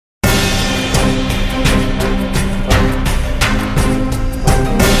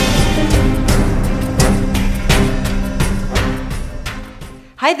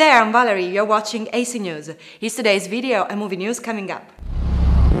Hi there, I'm Valerie, you're watching AC News. Here's today's video and movie news coming up.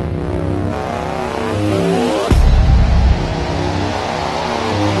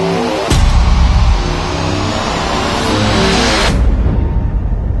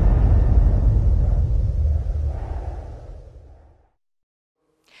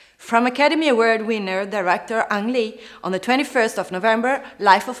 From Academy Award winner director Ang Lee, on the 21st of November,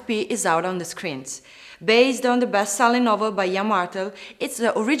 Life of Pi is out on the screens. Based on the best-selling novel by Ian Martel, it's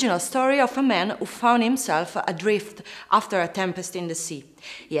the original story of a man who found himself adrift after a tempest in the sea.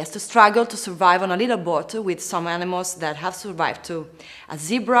 He has to struggle to survive on a little boat with some animals that have survived too: a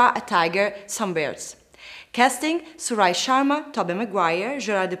zebra, a tiger, some bears. Casting: Surai Sharma, Tobey Maguire,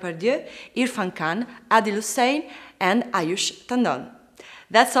 Gerard Depardieu, Irfan Khan, Adil Hussain and Ayush Tandon.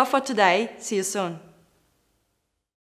 That's all for today. See you soon.